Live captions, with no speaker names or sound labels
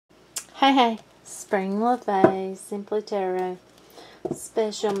Hey, Spring LaFay, Simply Tarot.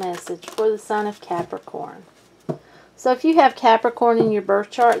 Special message for the sign of Capricorn. So if you have Capricorn in your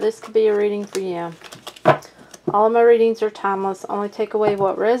birth chart, this could be a reading for you. All of my readings are timeless. Only take away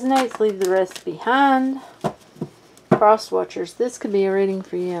what resonates, leave the rest behind. Cross watchers, this could be a reading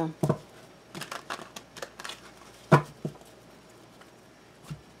for you.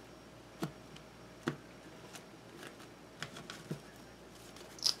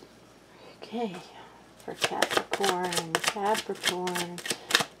 Okay, for Capricorn,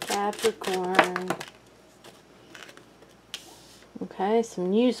 Capricorn. Okay,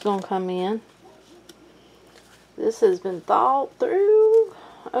 some news gonna come in. This has been thought through.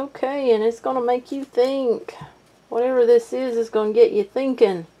 Okay, and it's gonna make you think. Whatever this is gonna get you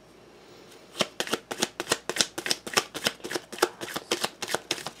thinking.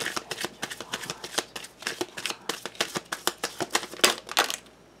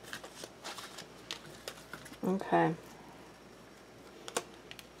 Okay.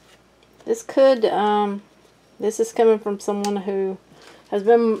 This could, this is coming from someone who has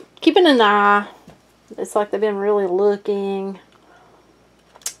been keeping an eye. It's like they've been really looking.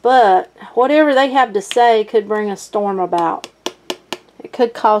 But whatever they have to say could bring a storm about. It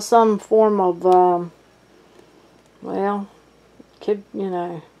could cause some form of, well, could, you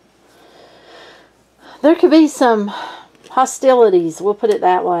know, there could be some hostilities, we'll put it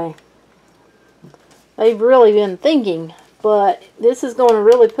that way. They've really been thinking, but this is going to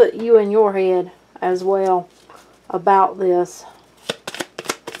really put you in your head as well about this.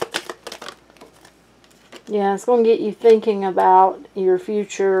 Yeah, it's going to get you thinking about your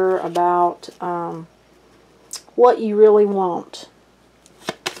future, about what you really want.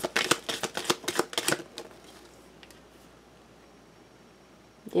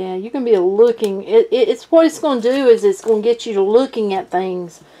 Yeah, you can be looking. It's what it's going to do is it's going to get you to looking at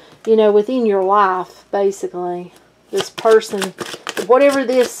things, you know, within your life, basically. This person, whatever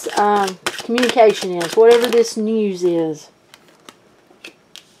this communication is, whatever this news is,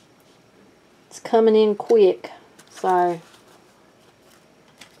 it's coming in quick. So,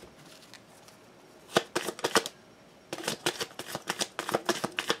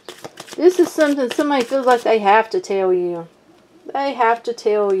 this is something somebody feels like they have to tell you. They have to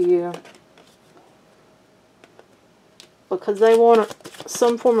tell you. Because they want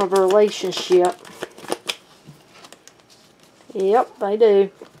some form of a relationship. Yep, they do.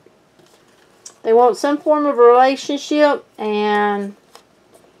 They want some form of a relationship, and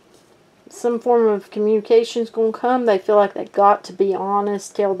some form of communication is going to come. They feel like they got to be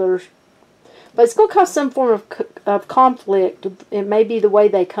honest, tell their... But it's going to cause some form of conflict. It may be the way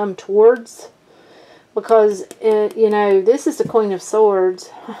they come towards. Because, you know, this is the Queen of Swords.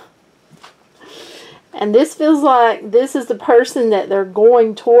 And this feels like this is the person that they're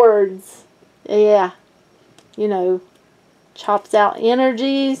going towards. Yeah. You know, chops out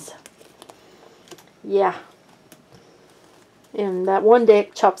energies. Yeah. And that one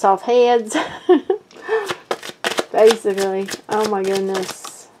deck chops off heads. Basically. Oh my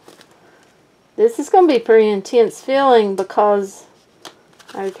goodness. This is going to be a pretty intense feeling because,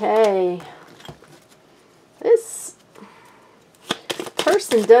 okay, this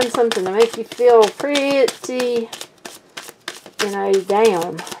person done something to make you feel pretty, you know,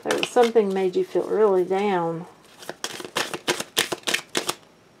 down. There was something made you feel really down.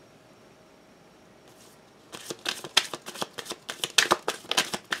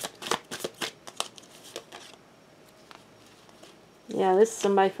 Yeah, this is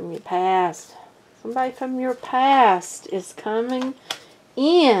somebody from your past. Somebody from your past is coming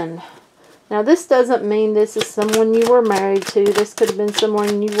in. Now, this doesn't mean this is someone you were married to. This could have been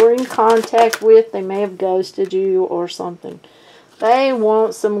someone you were in contact with. They may have ghosted you or something. They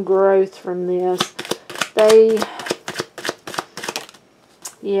want some growth from this.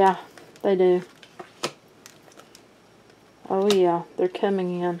 Yeah, they do. Oh, yeah, they're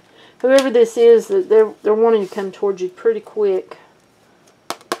coming in. Whoever this is, they're wanting to come towards you pretty quick.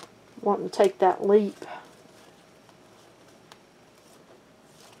 Wanting to take that leap.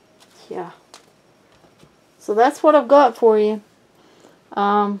 Yeah. So that's what I've got for you.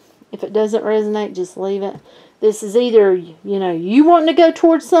 If it doesn't resonate, just leave it. This is either, you know, you wanting to go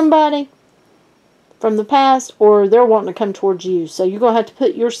towards somebody from the past, or they're wanting to come towards you. So you're going to have to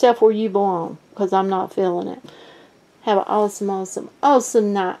put yourself where you belong, because I'm not feeling it. Have an awesome, awesome,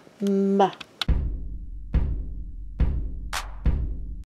 awesome night. Bye.